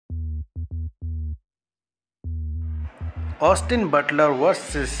Austin Butler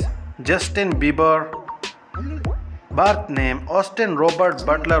vs. Justin Bieber. Birth name Austin Robert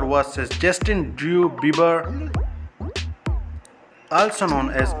Butler vs. Justin Drew Bieber, also known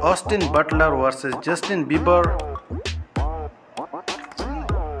as Austin Butler vs. Justin Bieber.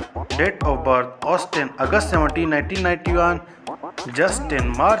 Date of birth Austin August 17, 1991, Justin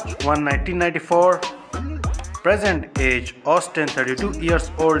March 1, 1994. Present age Austin 32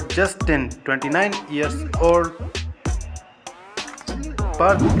 years old, Justin 29 years old.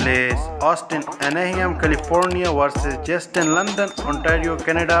 Birthplace Austin, Anaheim, California vs. Justin, London, Ontario,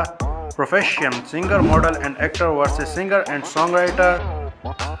 Canada. Profession singer, model and actor vs. singer and songwriter.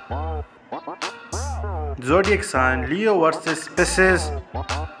 Zodiac sign Leo vs. Pisces.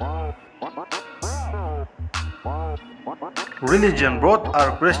 Religion both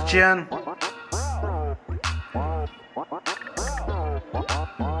are Christian.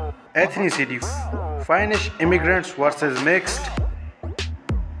 Ethnicity Finnish immigrants vs. mixed.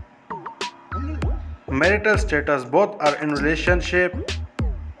 Marital status both are in relationship.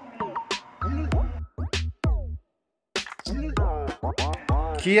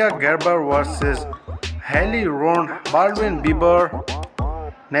 Kia Gerber vs. Hailey Ron Baldwin Bieber.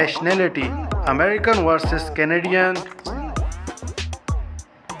 Nationality American vs. Canadian.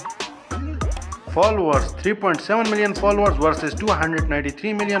 Followers 3.7 million followers vs.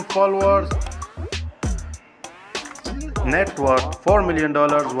 293 million followers. Net worth $4 million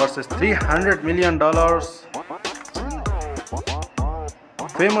vs. $300 million.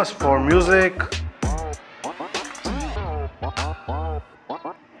 Famous for music.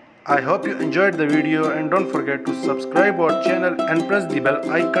 I hope you enjoyed the video, and don't forget to subscribe our channel and press the bell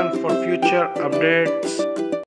icon for future updates.